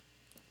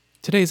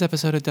Today's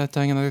episode of Death,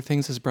 Dying, and Other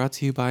Things is brought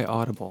to you by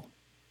Audible.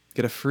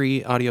 Get a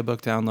free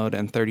audiobook download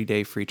and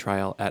 30-day free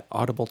trial at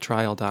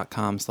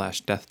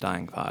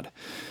audibletrial.com/deathdyingpod.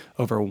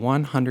 Over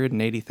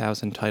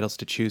 180,000 titles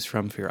to choose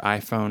from for your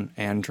iPhone,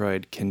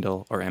 Android,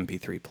 Kindle, or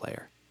MP3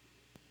 player.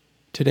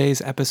 Today's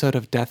episode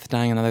of Death,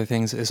 Dying, and Other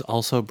Things is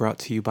also brought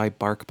to you by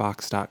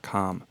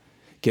BarkBox.com.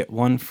 Get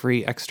one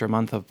free extra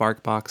month of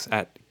BarkBox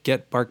at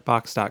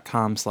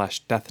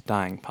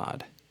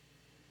getbarkbox.com/deathdyingpod.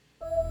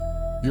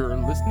 You're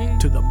listening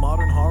to the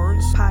Modern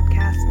Horrors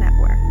Podcast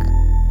Network.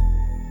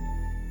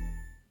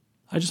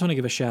 I just want to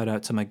give a shout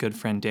out to my good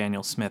friend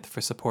Daniel Smith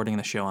for supporting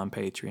the show on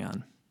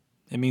Patreon.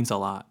 It means a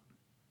lot.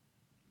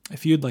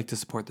 If you'd like to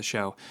support the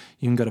show,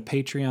 you can go to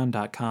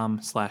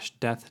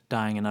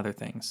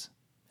patreon.com/deathdyingandotherthings.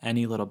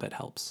 Any little bit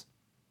helps.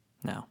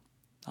 Now,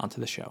 on to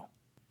the show.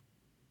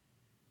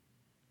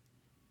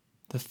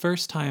 The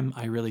first time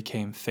I really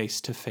came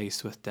face to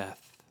face with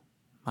death,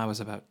 I was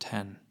about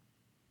 10.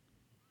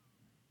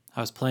 I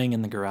was playing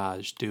in the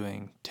garage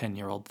doing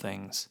 10-year-old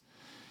things,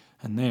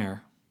 and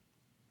there,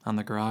 on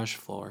the garage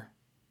floor,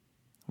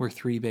 were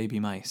 3 baby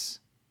mice.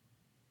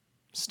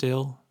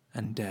 Still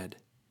and dead.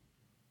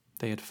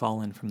 They had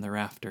fallen from the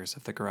rafters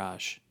of the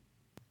garage.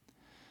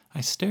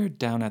 I stared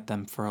down at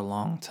them for a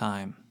long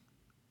time,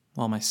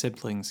 while my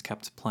siblings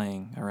kept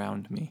playing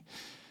around me,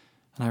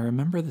 and I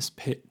remember this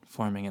pit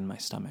forming in my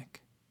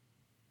stomach.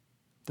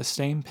 The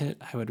same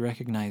pit I would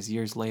recognize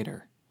years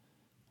later,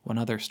 when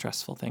other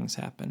stressful things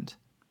happened.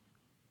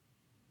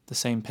 The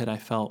same pit I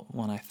felt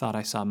when I thought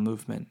I saw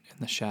movement in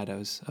the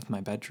shadows of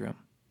my bedroom.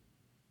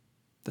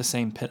 The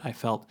same pit I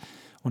felt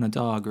when a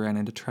dog ran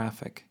into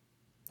traffic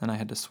and I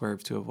had to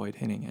swerve to avoid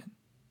hitting it.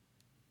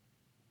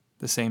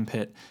 The same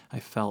pit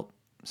I felt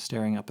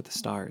staring up at the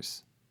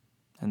stars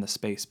and the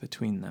space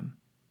between them.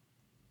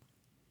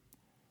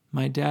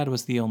 My dad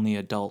was the only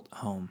adult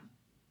home,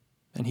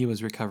 and he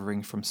was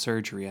recovering from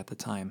surgery at the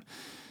time,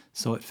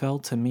 so it fell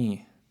to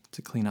me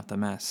to clean up the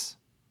mess.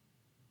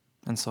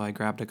 And so I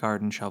grabbed a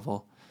garden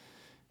shovel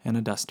and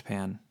a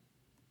dustpan,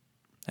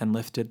 and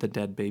lifted the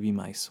dead baby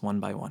mice one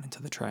by one into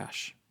the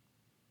trash.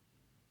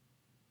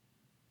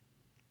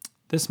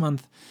 This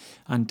month,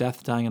 on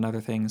Death, Dying, and Other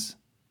Things,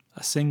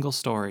 a single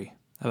story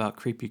about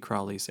creepy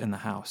crawlies in the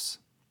house.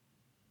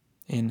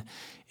 In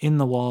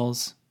the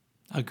Walls,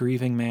 a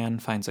grieving man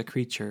finds a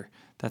creature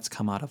that's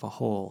come out of a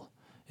hole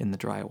in the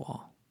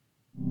drywall.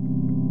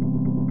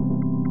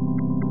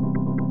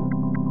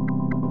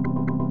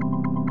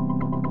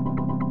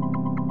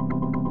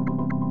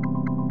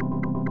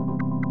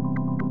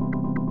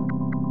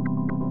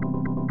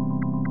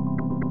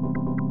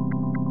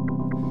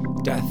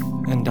 Death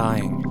and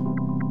dying,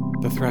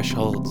 the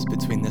thresholds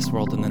between this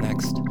world and the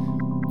next,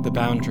 the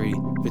boundary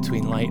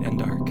between light and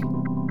dark,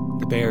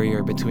 the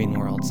barrier between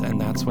worlds, and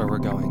that's where we're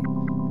going.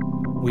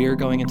 We are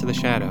going into the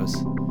shadows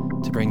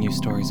to bring you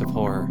stories of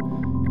horror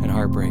and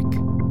heartbreak.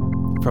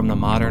 From the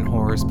Modern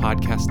Horrors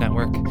Podcast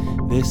Network,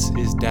 this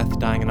is Death,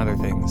 Dying, and Other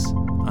Things.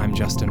 I'm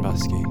Justin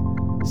Buskey.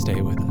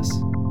 Stay with us.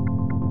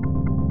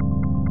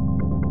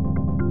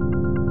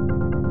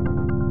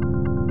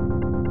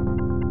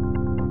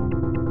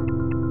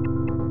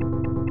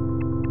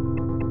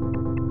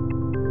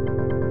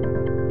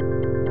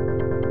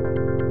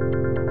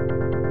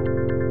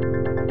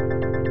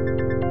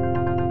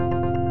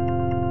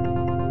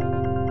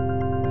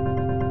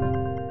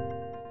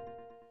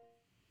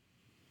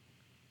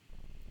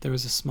 There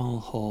was a small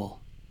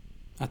hole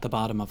at the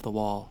bottom of the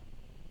wall,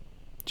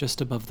 just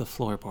above the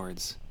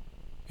floorboards,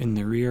 in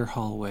the rear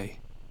hallway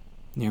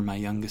near my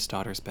youngest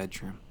daughter's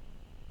bedroom.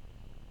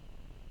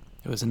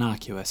 It was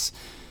innocuous,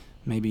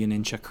 maybe an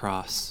inch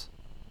across,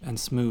 and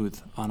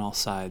smooth on all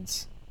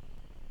sides.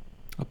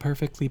 A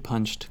perfectly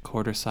punched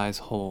quarter-size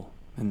hole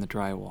in the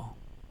drywall.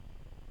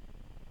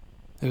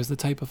 It was the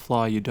type of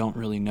flaw you don't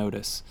really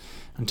notice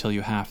until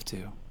you have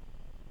to,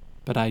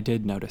 but I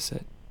did notice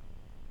it,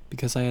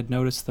 because I had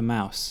noticed the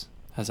mouse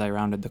as I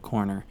rounded the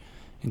corner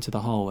into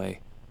the hallway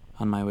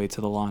on my way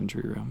to the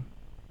laundry room.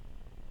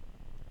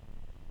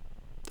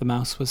 The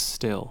mouse was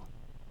still,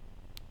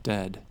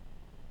 dead,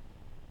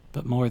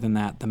 but more than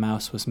that, the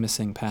mouse was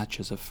missing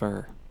patches of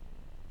fur.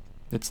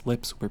 Its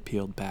lips were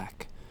peeled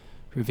back,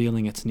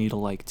 revealing its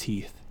needle-like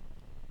teeth.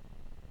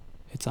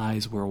 Its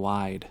eyes were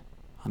wide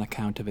on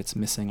account of its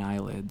missing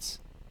eyelids,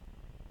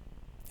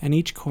 and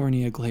each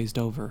cornea glazed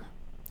over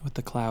with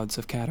the clouds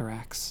of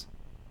cataracts.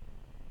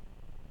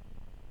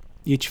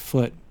 Each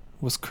foot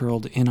was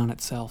curled in on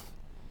itself,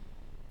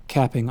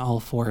 capping all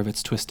 4 of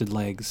its twisted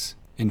legs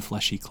in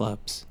fleshy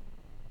clubs.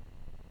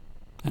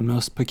 And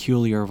most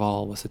peculiar of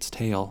all was its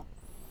tail.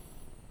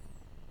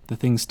 The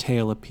thing's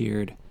tail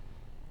appeared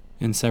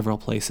in several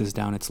places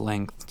down its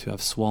length to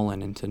have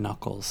swollen into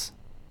knuckles.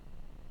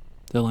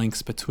 The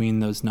lengths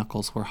between those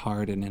knuckles were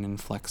hardened and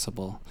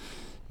inflexible.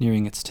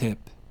 Nearing its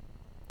tip,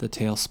 the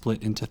tail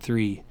split into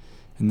 3,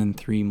 and then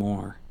 3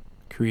 more,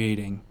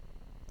 creating,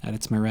 at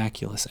its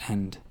miraculous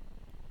end,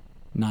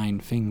 9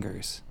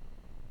 fingers.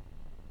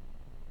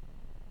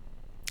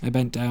 I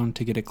bent down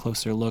to get a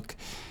closer look,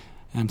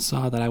 and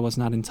saw that I was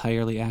not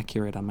entirely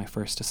accurate on my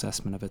first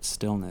assessment of its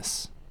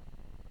stillness.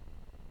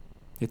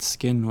 Its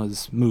skin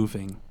was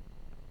moving,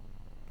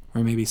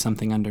 or maybe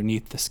something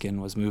underneath the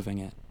skin was moving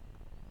it.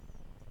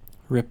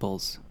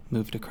 Ripples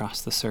moved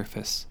across the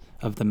surface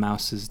of the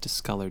mouse's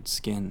discolored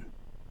skin,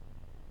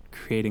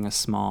 creating a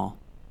small,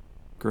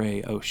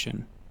 gray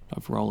ocean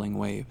of rolling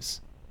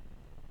waves.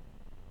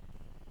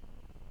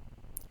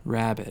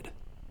 Rabid,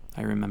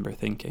 I remember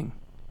thinking,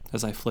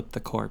 as I flipped the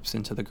corpse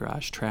into the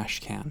garage trash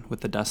can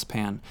with the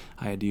dustpan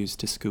I had used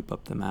to scoop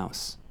up the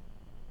mouse.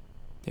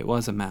 It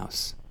was a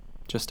mouse,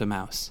 just a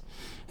mouse,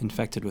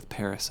 infected with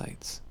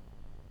parasites.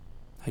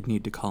 I'd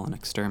need to call an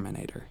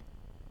exterminator.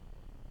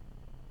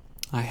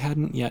 I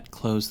hadn't yet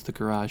closed the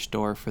garage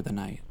door for the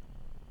night,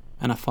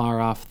 and a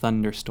far-off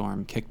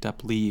thunderstorm kicked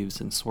up leaves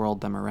and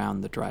swirled them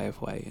around the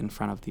driveway in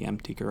front of the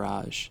empty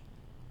garage.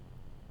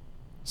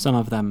 Some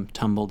of them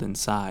tumbled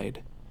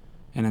inside,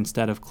 and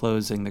instead of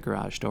closing the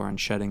garage door and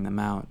shutting them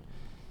out,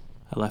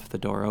 I left the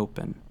door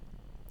open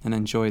and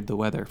enjoyed the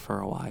weather for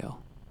a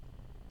while,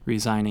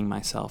 resigning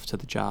myself to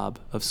the job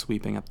of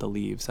sweeping up the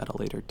leaves at a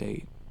later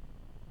date.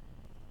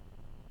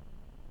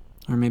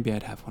 Or maybe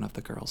I'd have one of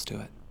the girls do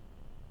it.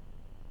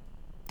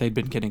 They'd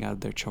been getting out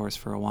of their chores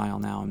for a while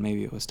now, and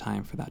maybe it was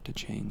time for that to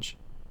change.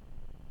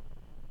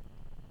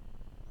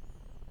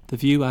 The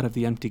view out of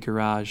the empty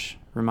garage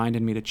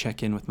reminded me to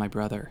check in with my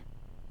brother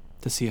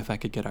to see if I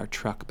could get our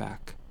truck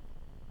back.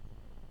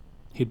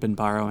 He'd been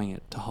borrowing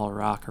it to haul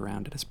rock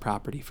around at his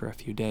property for a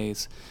few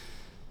days,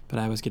 but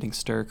I was getting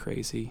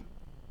stir-crazy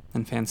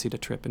and fancied a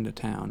trip into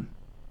town.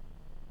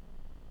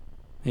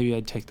 Maybe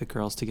I'd take the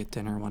girls to get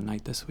dinner one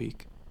night this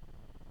week.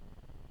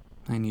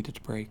 I needed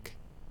a break,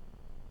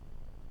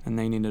 and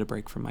they needed a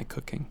break from my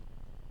cooking.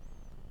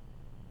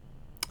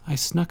 I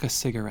snuck a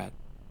cigarette,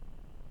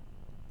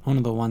 one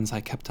of the ones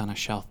I kept on a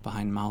shelf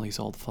behind Molly's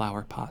old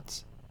flower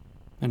pots,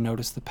 and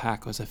noticed the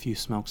pack was a few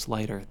smokes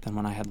lighter than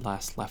when I had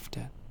last left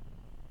it.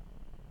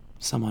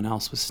 Someone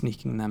else was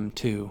sneaking them,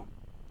 too.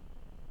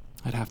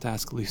 I'd have to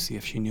ask Lucy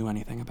if she knew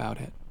anything about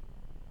it.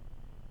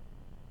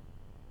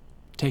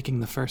 Taking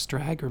the first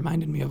drag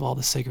reminded me of all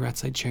the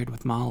cigarettes I'd shared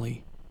with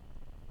Molly.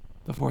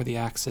 Before the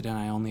accident,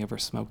 I only ever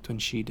smoked when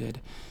she did,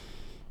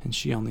 and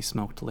she only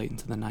smoked late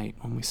into the night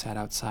when we sat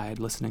outside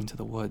listening to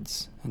the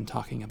woods and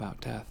talking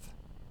about death.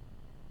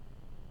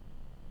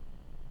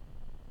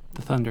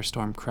 The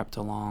thunderstorm crept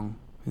along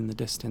in the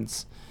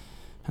distance,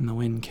 and the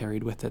wind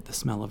carried with it the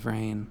smell of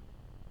rain.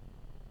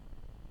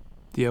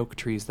 The oak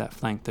trees that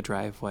flanked the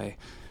driveway,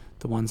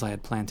 the ones I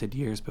had planted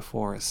years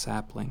before as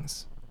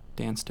saplings,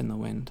 danced in the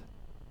wind.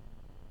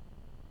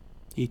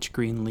 Each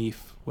green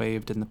leaf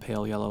waved in the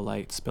pale yellow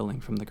light spilling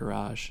from the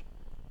garage.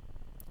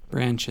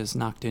 Branches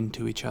knocked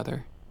into each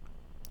other,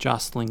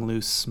 jostling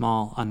loose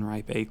small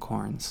unripe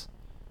acorns,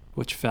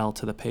 which fell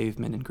to the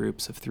pavement in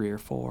groups of 3 or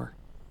 4.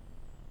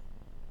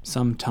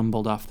 Some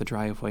tumbled off the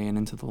driveway and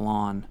into the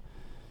lawn,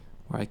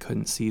 where I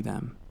couldn't see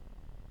them,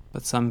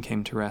 but some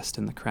came to rest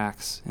in the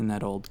cracks in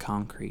that old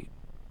concrete.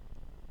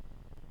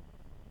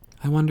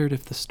 I wondered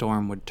if the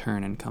storm would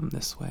turn and come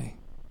this way.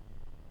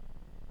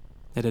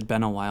 It had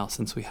been a while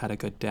since we had a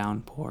good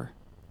downpour.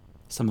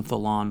 Some of the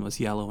lawn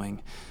was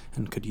yellowing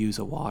and could use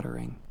a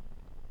watering.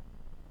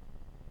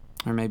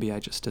 Or maybe I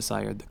just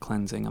desired the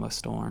cleansing of a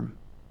storm.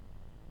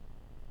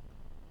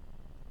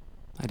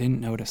 I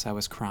didn't notice I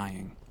was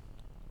crying.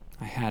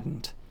 I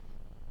hadn't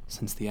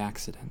since the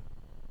accident.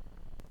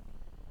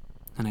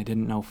 And I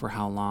didn't know for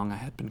how long I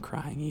had been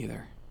crying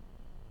either.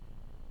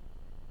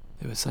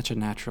 It was such a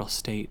natural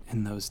state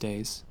in those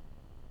days.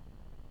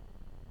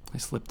 I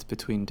slipped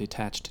between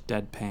detached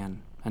deadpan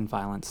and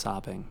violent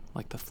sobbing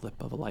like the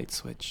flip of a light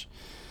switch,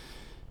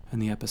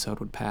 and the episode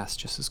would pass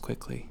just as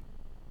quickly.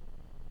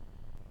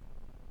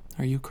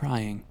 "Are you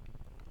crying?"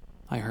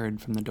 I heard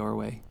from the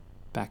doorway,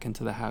 back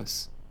into the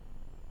house.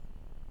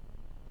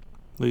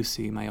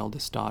 Lucy, my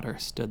oldest daughter,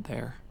 stood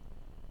there,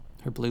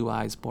 her blue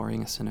eyes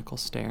boring a cynical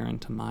stare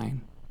into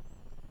mine.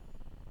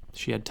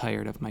 She had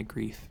tired of my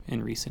grief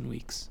in recent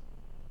weeks.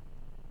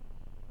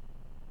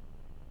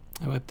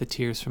 I wiped the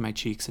tears from my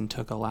cheeks and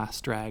took a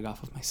last drag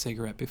off of my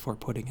cigarette before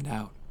putting it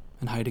out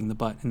and hiding the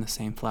butt in the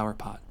same flower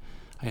pot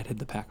I had hid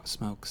the pack of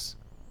smokes,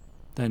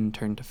 then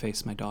turned to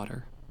face my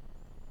daughter.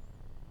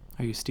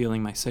 "Are you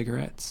stealing my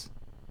cigarettes?"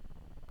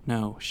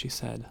 "No," she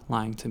said,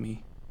 lying to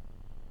me.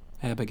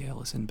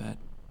 "Abigail is in bed."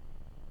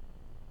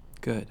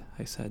 "Good,"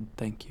 I said,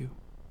 "thank you."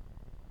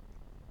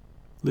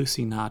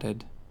 Lucy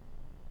nodded.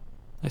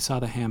 I saw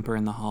the hamper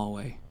in the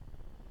hallway.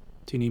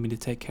 "Do you need me to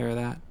take care of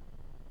that?"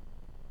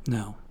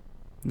 No,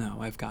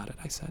 I've got it,"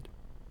 I said.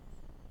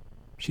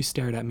 She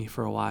stared at me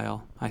for a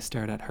while. I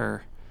stared at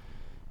her,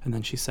 and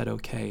then she said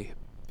okay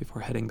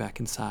before heading back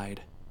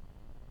inside.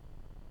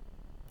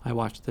 I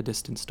watched the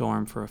distant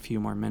storm for a few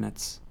more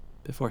minutes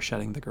before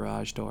shutting the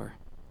garage door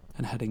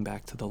and heading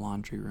back to the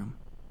laundry room.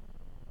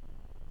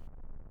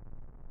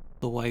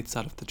 The whites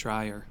out of the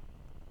dryer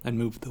and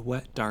moved the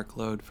wet, dark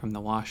load from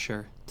the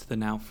washer to the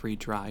now free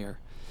dryer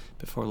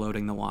before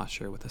loading the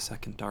washer with a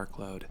second dark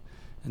load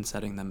and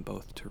setting them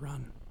both to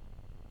run.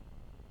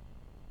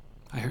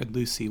 I heard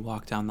Lucy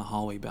walk down the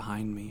hallway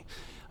behind me,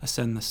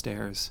 ascend the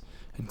stairs,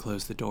 and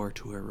close the door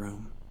to her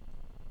room.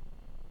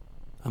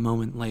 A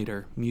moment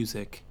later,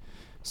 music,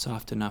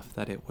 soft enough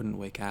that it wouldn't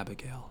wake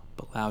Abigail,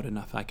 but loud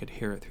enough I could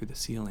hear it through the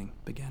ceiling,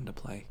 began to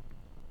play.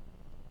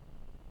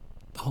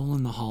 The hole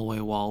in the hallway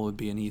wall would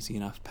be an easy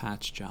enough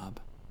patch job.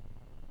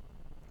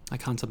 I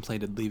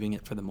contemplated leaving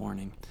it for the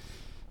morning.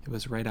 It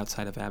was right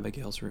outside of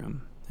Abigail's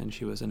room, and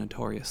she was a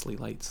notoriously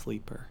light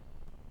sleeper.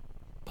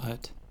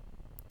 But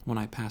when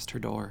I passed her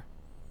door,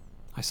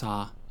 I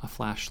saw a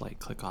flashlight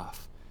click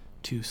off,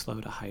 too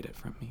slow to hide it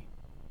from me.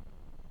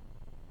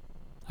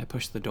 I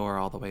pushed the door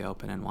all the way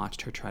open and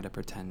watched her try to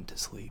pretend to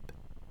sleep.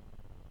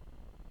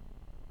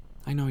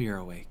 "I know you're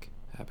awake,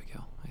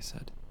 Abigail," I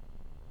said.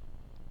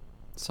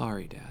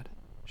 "Sorry, Dad,"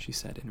 she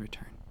said in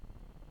return.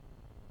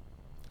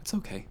 "It's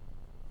okay.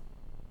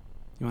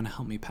 You want to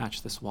help me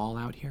patch this wall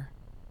out here?"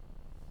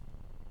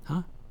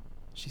 "Huh?"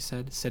 she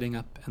said, sitting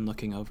up and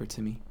looking over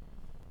to me.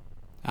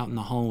 "Out in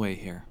the hallway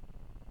here.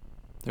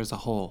 There's a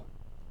hole.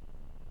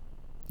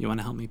 You want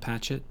to help me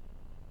patch it?"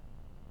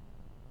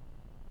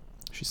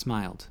 She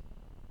smiled.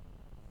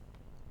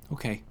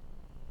 Okay,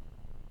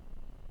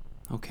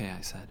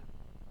 I said.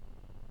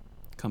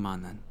 "Come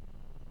on then."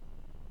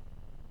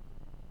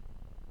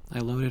 I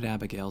loaded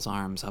Abigail's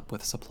arms up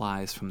with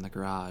supplies from the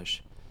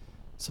garage,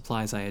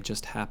 supplies I had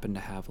just happened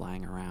to have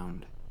lying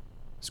around.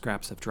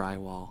 Scraps of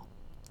drywall,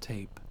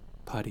 tape,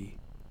 putty,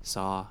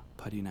 saw,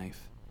 putty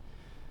knife.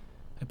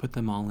 I put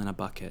them all in a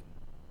bucket,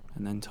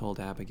 and then told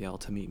Abigail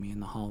to meet me in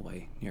the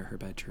hallway near her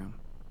bedroom.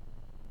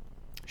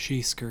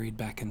 She scurried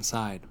back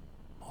inside,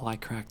 while I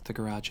cracked the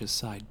garage's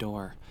side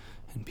door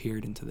and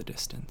peered into the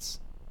distance.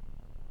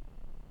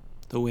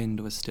 The wind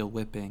was still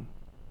whipping,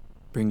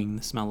 bringing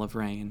the smell of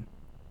rain,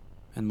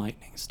 and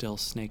lightning still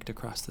snaked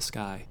across the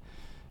sky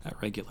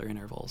at regular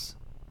intervals.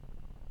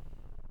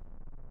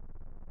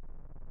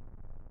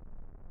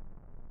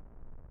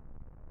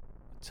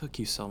 "What took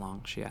you so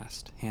long?" she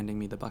asked, handing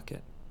me the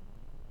bucket.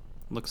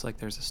 "Looks like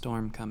there's a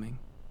storm coming."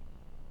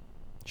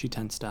 She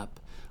tensed up.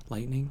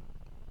 "Lightning?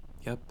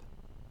 Yep.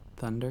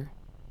 Thunder?"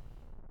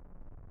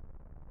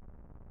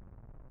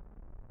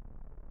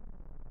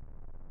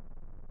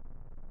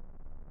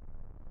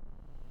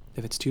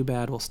 "If it's too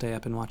bad, we'll stay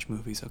up and watch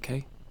movies,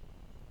 okay?"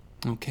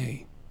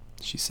 "Okay,"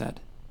 she said,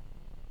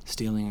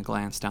 stealing a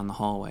glance down the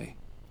hallway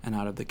and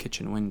out of the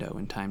kitchen window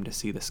in time to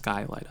see the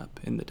sky light up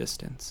in the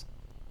distance.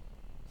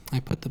 I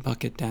put the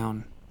bucket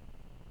down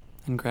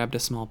and grabbed a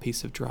small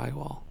piece of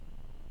drywall.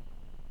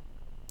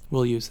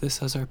 "We'll use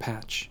this as our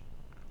patch."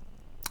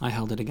 I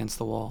held it against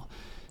the wall.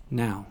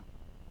 "Now,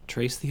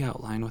 trace the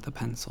outline with a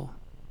pencil."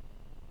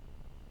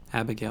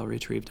 Abigail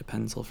retrieved a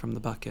pencil from the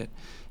bucket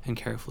and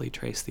carefully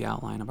traced the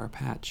outline of our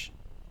patch.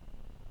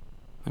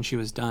 When she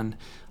was done,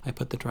 I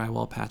put the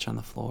drywall patch on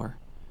the floor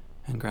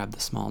and grabbed the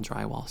small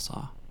drywall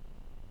saw.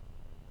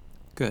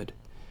 "Good.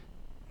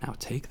 Now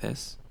take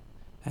this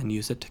and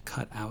use it to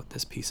cut out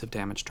this piece of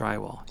damaged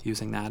drywall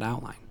using that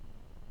outline."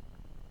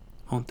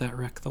 "Won't that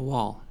wreck the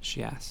wall?"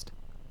 she asked.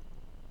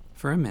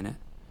 "For a minute,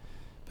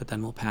 but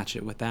then we'll patch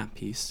it with that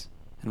piece,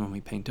 and when we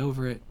paint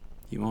over it,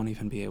 you won't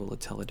even be able to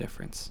tell the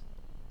difference.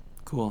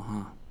 Cool,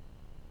 huh?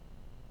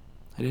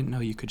 I didn't know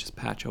you could just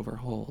patch over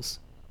holes."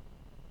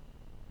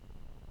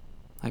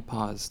 I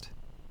paused.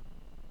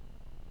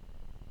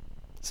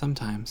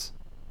 "Sometimes,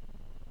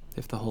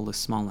 if the hole is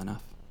small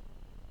enough."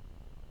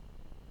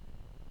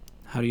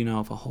 "How do you know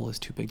if a hole is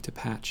too big to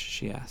patch?"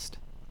 she asked.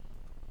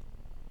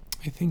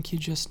 "I think you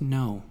just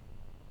know.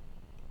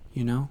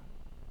 You know?"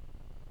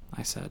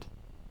 I said.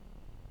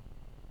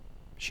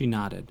 She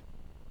nodded,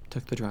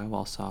 took the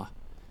drywall saw,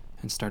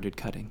 and started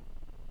cutting.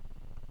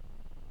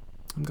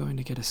 "I'm going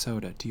to get a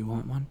soda. Do you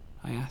want one?"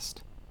 I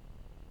asked.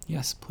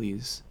 "Yes,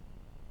 please."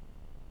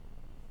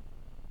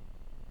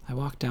 I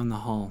walked down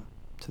the hall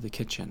to the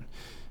kitchen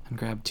and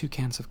grabbed 2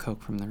 cans of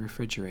Coke from the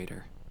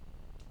refrigerator.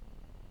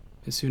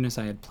 As soon as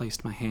I had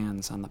placed my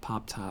hands on the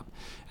pop top,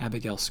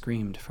 Abigail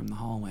screamed from the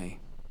hallway.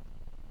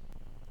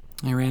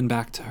 I ran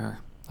back to her,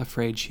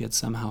 afraid she had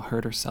somehow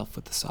hurt herself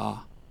with the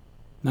saw,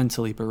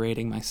 mentally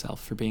berating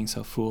myself for being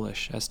so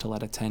foolish as to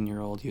let a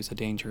 10-year-old use a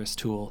dangerous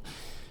tool,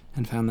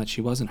 and found that she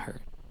wasn't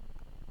hurt.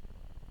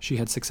 She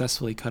had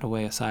successfully cut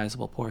away a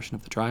sizable portion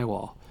of the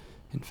drywall,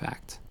 in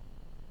fact,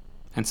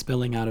 and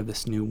spilling out of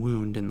this new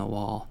wound in the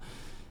wall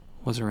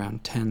was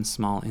around 10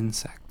 small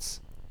insects.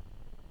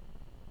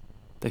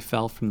 They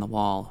fell from the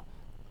wall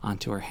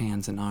onto her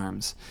hands and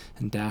arms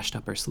and dashed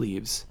up her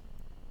sleeves.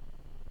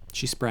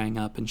 She sprang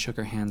up and shook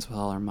her hands with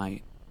all her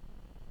might.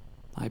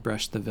 I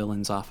brushed the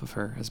villains off of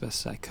her as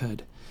best as I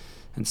could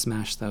and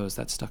smashed those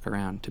that stuck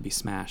around to be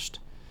smashed,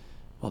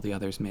 while the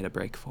others made a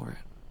break for it.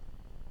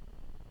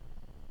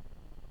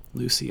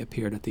 Lucy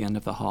appeared at the end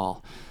of the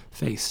hall,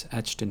 face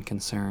etched in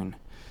concern,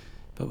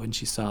 but when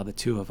she saw the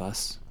 2 of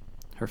us,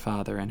 her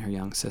father and her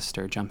young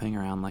sister, jumping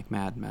around like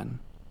madmen,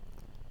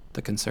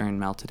 the concern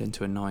melted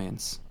into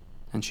annoyance,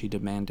 and she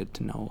demanded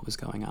to know what was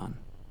going on.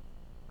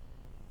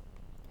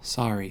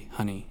 "Sorry,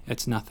 honey,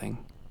 it's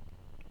nothing.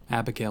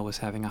 Abigail was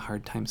having a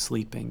hard time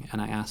sleeping, and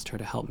I asked her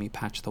to help me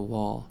patch the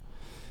wall.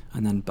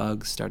 and then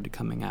bugs started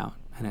coming out,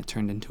 and it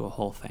turned into a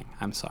whole thing.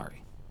 I'm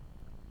sorry.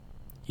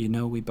 You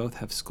know we both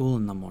have school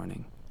in the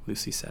morning,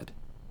 Lucy said.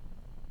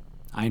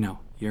 I know,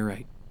 you're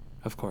right.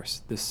 Of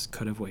course, this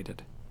could have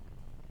waited.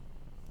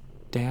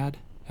 Dad,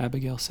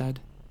 Abigail said,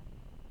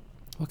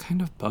 what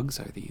kind of bugs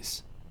are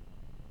these?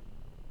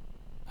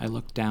 I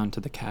looked down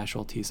to the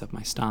casualties of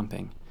my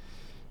stomping,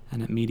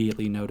 and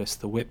immediately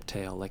noticed the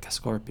whiptail like a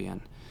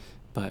scorpion,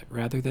 but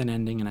rather than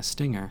ending in a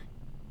stinger,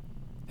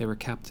 they were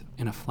kept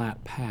in a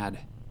flat pad,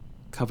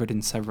 covered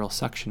in several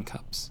suction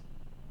cups.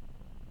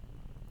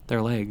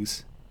 Their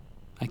legs,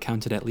 I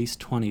counted at least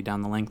 20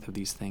 down the length of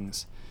these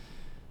things,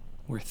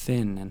 were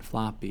thin and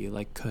floppy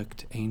like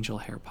cooked angel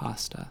hair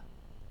pasta,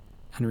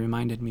 and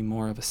reminded me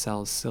more of a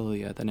cell's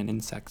cilia than an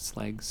insect's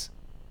legs.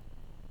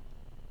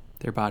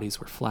 Their bodies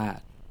were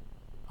flat,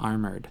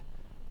 armored,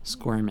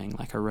 squirming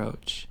like a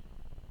roach.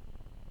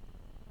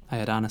 I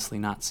had honestly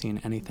not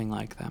seen anything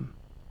like them.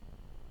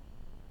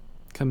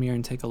 Come here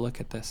and take a look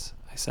at this,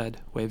 I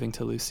said, waving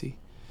to Lucy.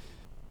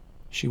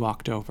 She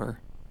walked over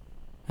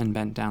and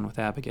bent down with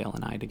Abigail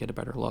and I to get a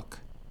better look.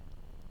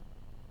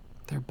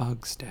 They're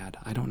bugs, Dad.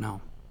 I don't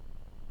know.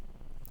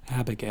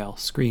 Abigail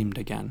screamed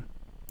again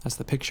as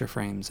the picture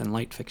frames and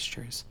light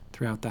fixtures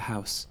throughout the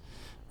house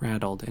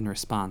rattled in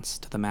response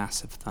to the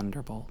massive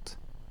thunderbolt.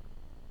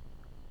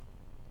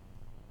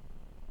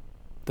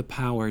 The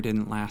power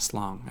didn't last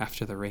long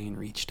after the rain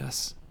reached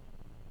us.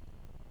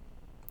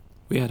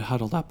 We had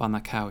huddled up on the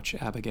couch,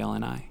 Abigail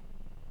and I.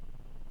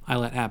 I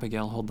let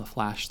Abigail hold the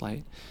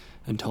flashlight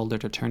and told her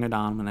to turn it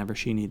on whenever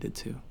she needed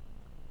to.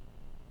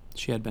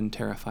 She had been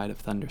terrified of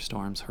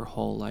thunderstorms her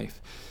whole life,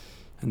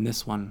 and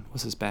this one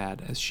was as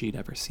bad as she'd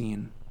ever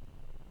seen.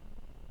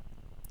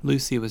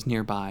 Lucy was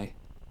nearby,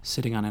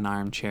 sitting on an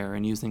armchair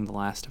and using the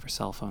last of her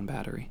cell phone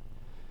battery.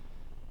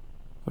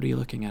 What are you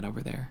looking at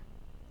over there?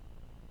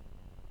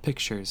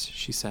 Pictures,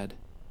 she said.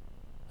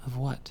 Of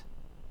what?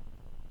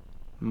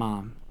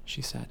 Mom,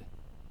 she said.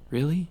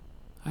 Really?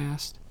 I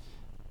asked.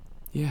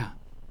 Yeah.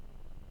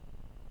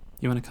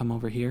 You want to come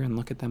over here and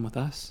look at them with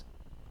us?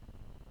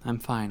 I'm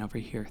fine over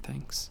here,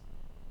 thanks.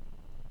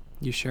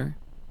 You sure?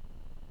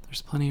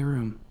 There's plenty of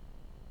room.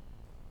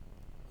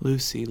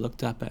 Lucy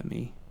looked up at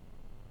me,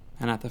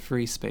 and at the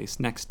free space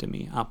next to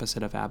me,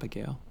 opposite of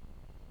Abigail.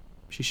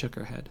 She shook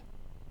her head.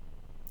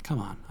 Come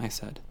on, I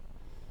said.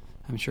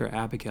 I'm sure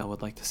Abigail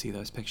would like to see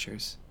those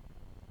pictures.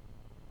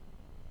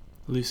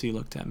 Lucy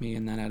looked at me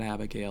and then at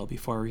Abigail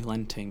before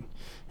relenting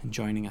and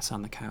joining us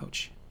on the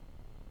couch.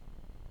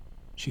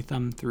 She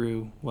thumbed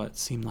through what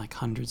seemed like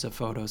hundreds of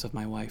photos of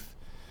my wife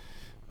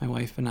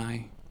and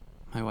I,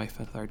 my wife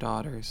with our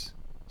daughters.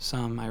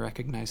 Some I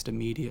recognized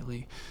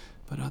immediately,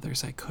 but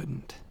others I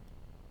couldn't.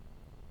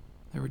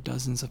 There were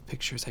dozens of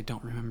pictures I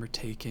don't remember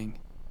taking,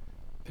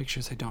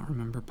 pictures I don't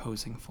remember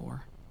posing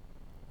for.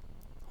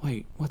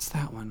 Wait, what's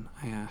that one?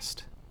 I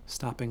asked,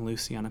 stopping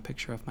Lucy on a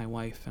picture of my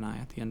wife and I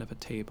at the end of a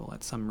table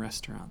at some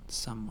restaurant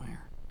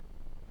somewhere.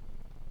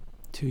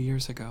 2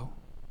 years ago,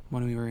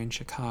 when we were in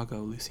Chicago,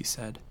 Lucy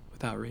said,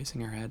 without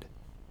raising her head.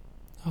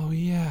 Oh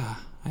yeah,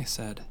 I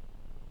said.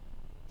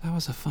 That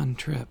was a fun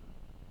trip.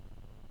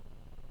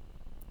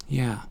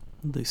 Yeah,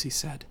 Lucy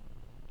said.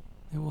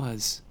 It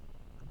was.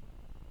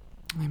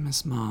 I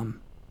miss Mom.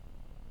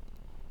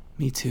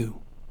 Me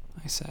too,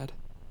 I said.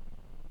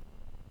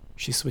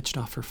 She switched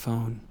off her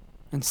phone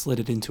and slid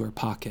it into her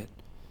pocket,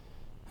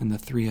 and the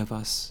three of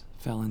us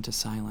fell into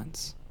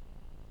silence.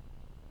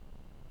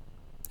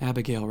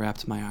 Abigail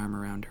wrapped my arm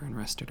around her and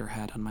rested her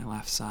head on my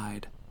left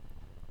side.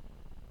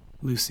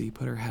 Lucy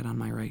put her head on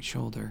my right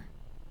shoulder.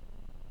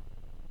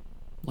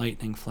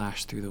 Lightning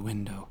flashed through the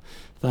window.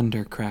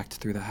 Thunder cracked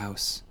through the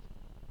house.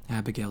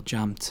 Abigail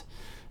jumped,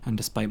 and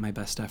despite my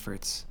best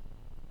efforts,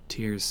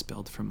 tears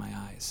spilled from my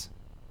eyes.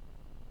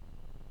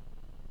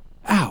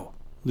 Ow!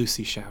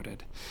 Lucy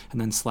shouted, and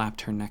then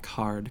slapped her neck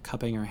hard,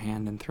 cupping her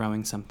hand and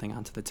throwing something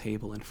onto the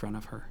table in front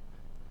of her.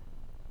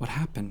 What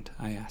happened?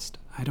 I asked.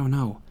 I don't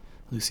know,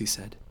 Lucy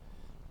said.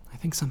 I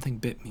think something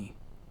bit me.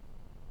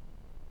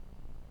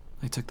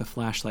 I took the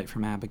flashlight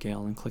from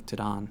Abigail and clicked it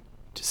on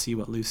to see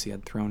what Lucy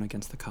had thrown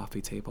against the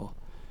coffee table.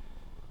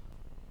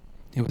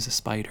 It was a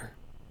spider.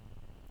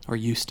 Or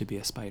used to be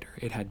a spider.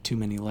 It had too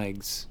many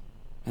legs,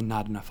 and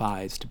not enough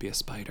eyes to be a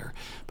spider,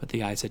 but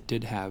the eyes it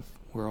did have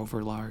were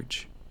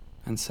overlarge,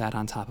 and sat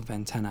on top of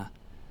antennae,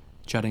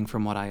 jutting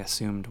from what I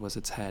assumed was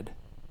its head.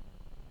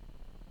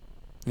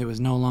 It was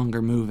no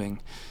longer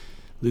moving.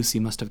 Lucy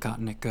must have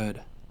gotten it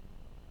good,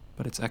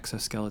 but its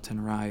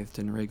exoskeleton writhed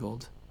and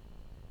wriggled.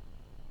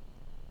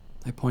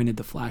 I pointed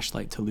the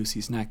flashlight to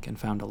Lucy's neck and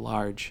found a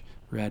large,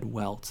 red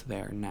welt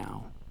there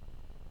now,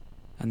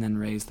 and then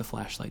raised the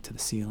flashlight to the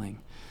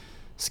ceiling,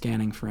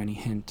 scanning for any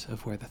hint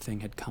of where the thing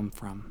had come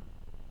from.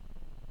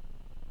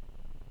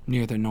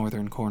 Near the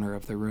northern corner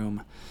of the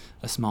room,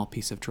 a small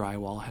piece of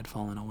drywall had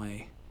fallen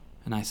away,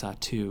 and I saw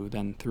 2,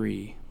 then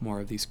 3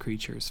 more of these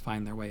creatures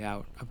find their way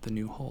out of the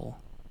new hole.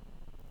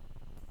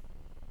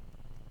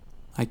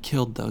 I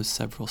killed those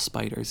several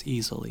spiders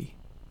easily,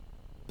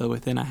 but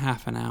within a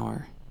half an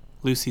hour,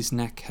 Lucy's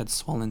neck had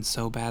swollen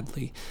so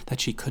badly that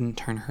she couldn't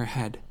turn her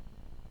head.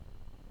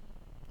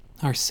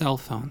 Our cell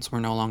phones were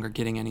no longer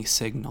getting any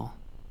signal.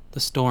 The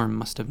storm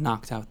must have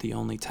knocked out the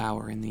only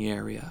tower in the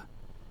area.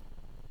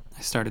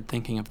 I started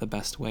thinking of the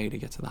best way to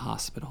get to the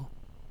hospital.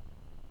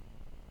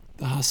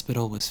 The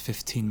hospital was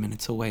 15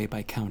 minutes away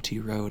by County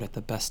Road at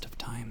the best of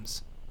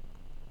times.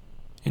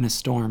 In a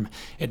storm,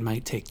 it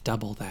might take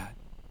double that,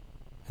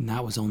 and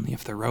that was only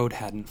if the road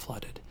hadn't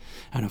flooded.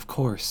 And of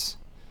course,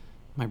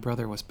 my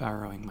brother was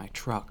borrowing my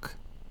truck.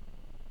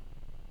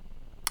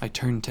 I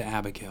turned to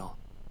Abigail.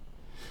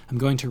 I'm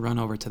going to run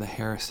over to the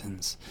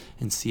Harrisons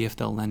and see if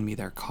they'll lend me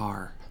their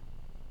car.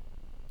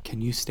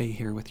 Can you stay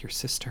here with your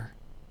sister?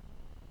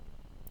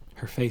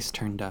 Her face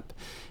turned up,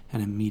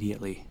 and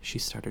immediately she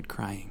started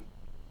crying.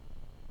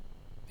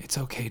 It's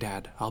okay,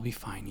 Dad. I'll be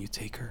fine. You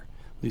take her,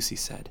 Lucy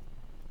said.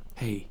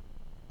 Hey,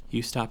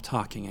 you stop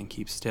talking and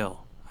keep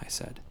still, I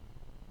said.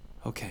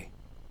 Okay,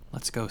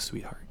 let's go,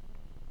 sweetheart.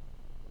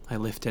 I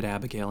lifted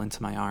Abigail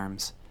into my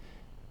arms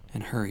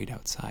and hurried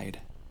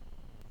outside.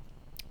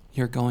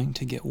 You're going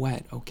to get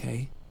wet,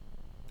 okay?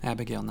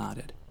 Abigail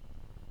nodded.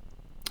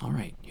 All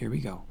right, here we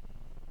go.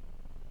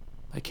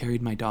 I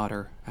carried my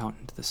daughter out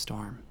into the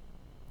storm.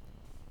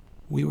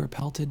 We were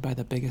pelted by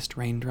the biggest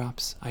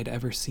raindrops I'd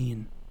ever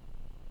seen.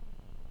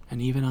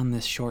 And even on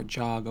this short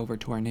jog over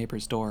to our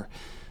neighbor's door,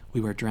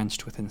 we were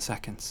drenched within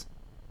seconds.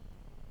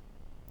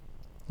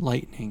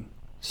 Lightning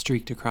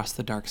streaked across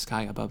the dark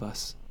sky above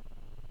us,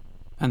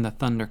 and the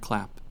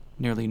thunderclap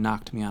nearly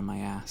knocked me on my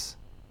ass.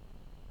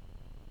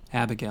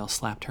 Abigail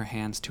slapped her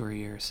hands to her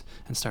ears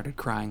and started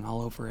crying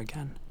all over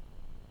again.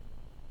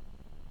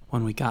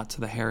 When we got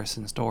to the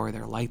Harrisons' door,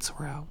 their lights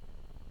were out.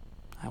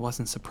 I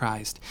wasn't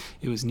surprised.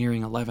 It was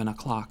nearing 11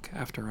 o'clock,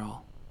 after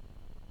all.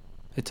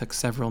 It took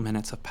several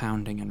minutes of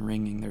pounding and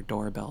ringing their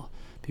doorbell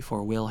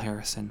before Will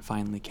Harrison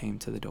finally came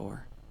to the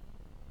door.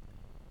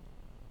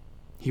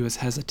 He was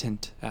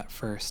hesitant at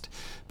first,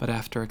 but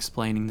after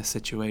explaining the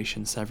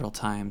situation several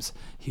times,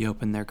 he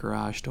opened their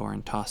garage door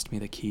and tossed me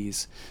the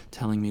keys,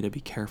 telling me to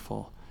be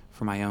careful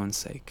for my own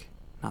sake,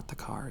 not the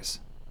car's.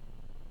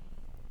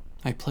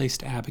 I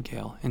placed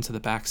Abigail into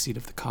the back seat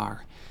of the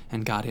car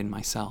and got in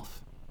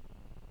myself.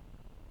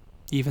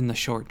 Even the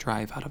short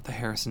drive out of the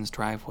Harrisons'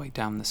 driveway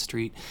down the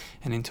street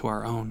and into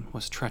our own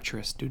was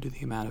treacherous due to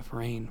the amount of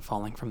rain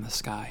falling from the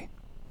sky.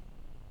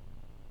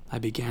 I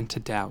began to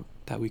doubt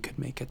that we could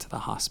make it to the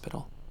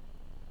hospital.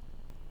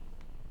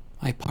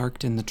 I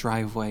parked in the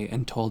driveway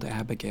and told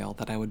Abigail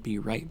that I would be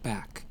right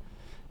back,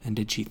 and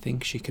did she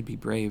think she could be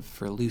brave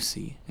for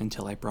Lucy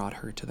until I brought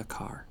her to the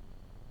car?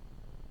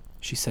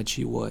 She said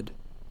she would,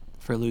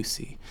 for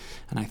Lucy,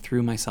 and I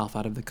threw myself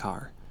out of the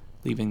car,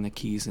 leaving the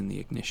keys in the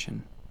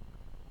ignition.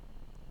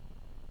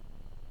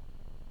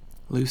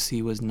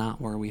 Lucy was not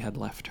where we had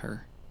left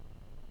her.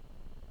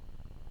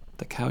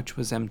 The couch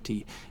was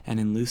empty, and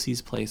in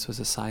Lucy's place was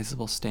a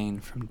sizable stain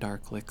from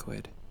dark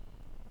liquid.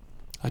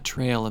 A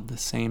trail of the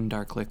same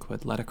dark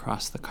liquid led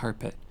across the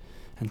carpet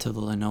and to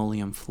the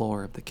linoleum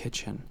floor of the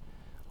kitchen,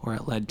 where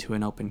it led to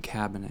an open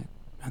cabinet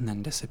and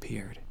then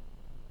disappeared.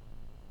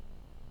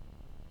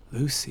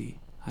 Lucy,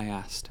 I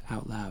asked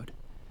out loud,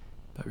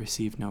 but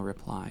received no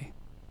reply.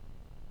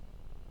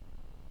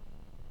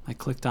 I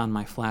clicked on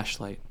my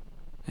flashlight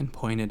and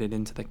pointed it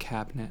into the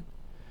cabinet,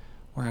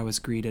 where I was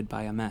greeted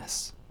by a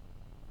mess.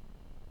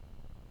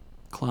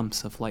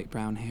 Clumps of light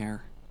brown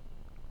hair,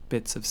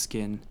 bits of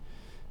skin,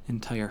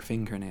 entire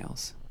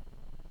fingernails.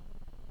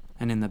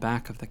 And in the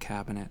back of the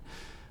cabinet,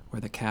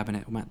 where the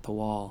cabinet met the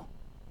wall,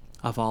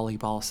 a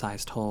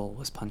volleyball-sized hole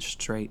was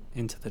punched straight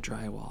into the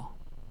drywall.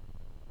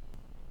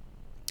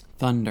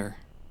 Thunder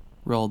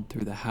rolled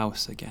through the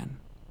house again,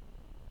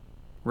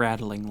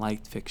 rattling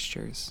light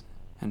fixtures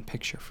and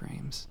picture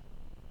frames.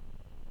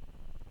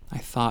 I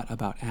thought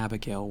about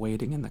Abigail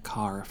waiting in the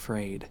car,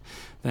 afraid.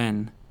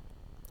 Then,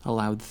 a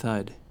loud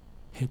thud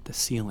hit the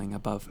ceiling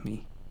above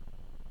me.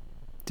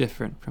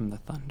 Different from the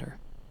thunder.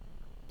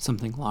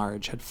 Something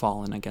large had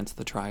fallen against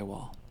the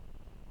drywall.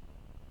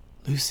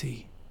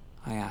 Lucy,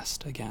 I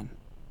asked again.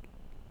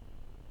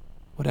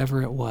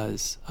 Whatever it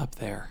was up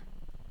there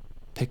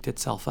picked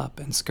itself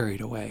up and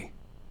scurried away.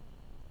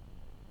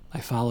 I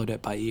followed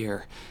it by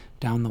ear,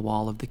 down the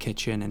wall of the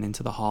kitchen and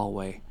into the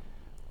hallway,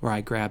 where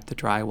I grabbed the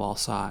drywall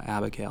saw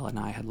Abigail and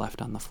I had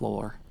left on the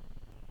floor.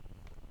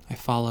 I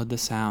followed the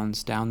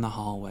sounds down the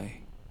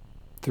hallway,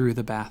 through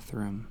the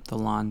bathroom, the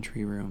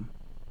laundry room,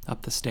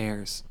 up the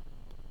stairs.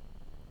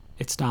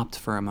 It stopped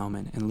for a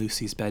moment in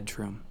Lucy's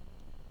bedroom,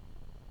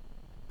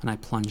 and I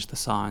plunged the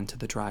saw into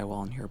the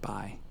drywall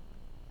nearby,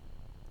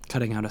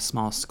 cutting out a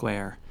small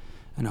square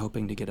and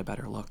hoping to get a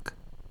better look.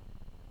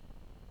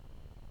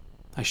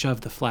 I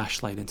shoved the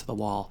flashlight into the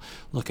wall,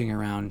 looking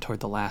around toward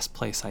the last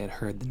place I had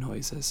heard the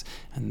noises,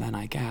 and then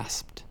I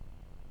gasped.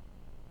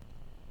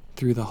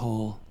 Through the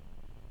hole,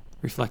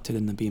 reflected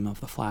in the beam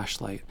of the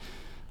flashlight,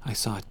 I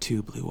saw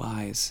 2 blue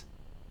eyes.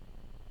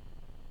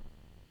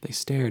 They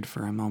stared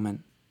for a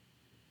moment,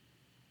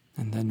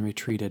 and then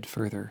retreated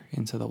further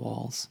into the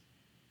walls.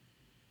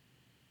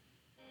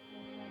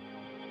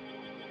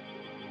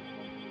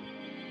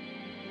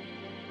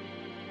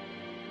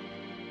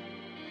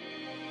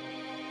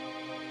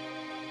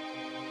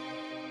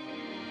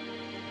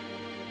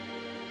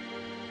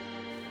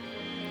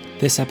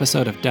 This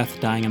episode of Death,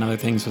 Dying, and Other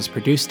Things was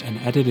produced and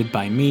edited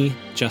by me,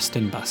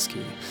 Justin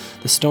Buskey.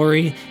 The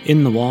story,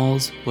 In the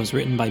Walls, was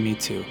written by me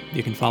too.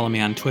 You can follow me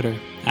on Twitter,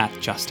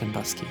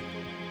 @JustinBuskey.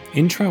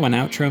 Intro and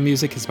outro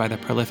music is by the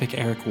prolific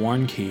Eric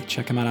Warnke.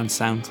 Check him out on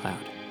SoundCloud.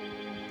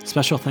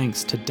 Special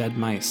thanks to Dead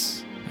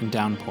Mice and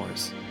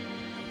Downpours.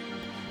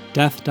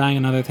 Death, Dying,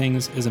 and Other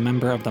Things is a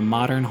member of the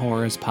Modern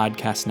Horrors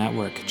Podcast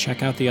Network.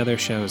 Check out the other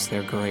shows,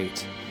 they're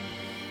great.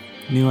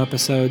 New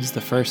episodes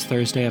the first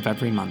Thursday of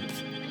every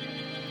month.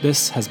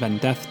 This has been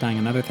Death, Dying,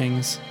 and Other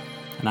Things,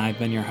 and I've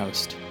been your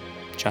host,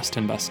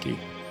 Justin Buskey.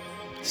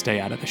 Stay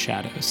out of the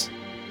shadows.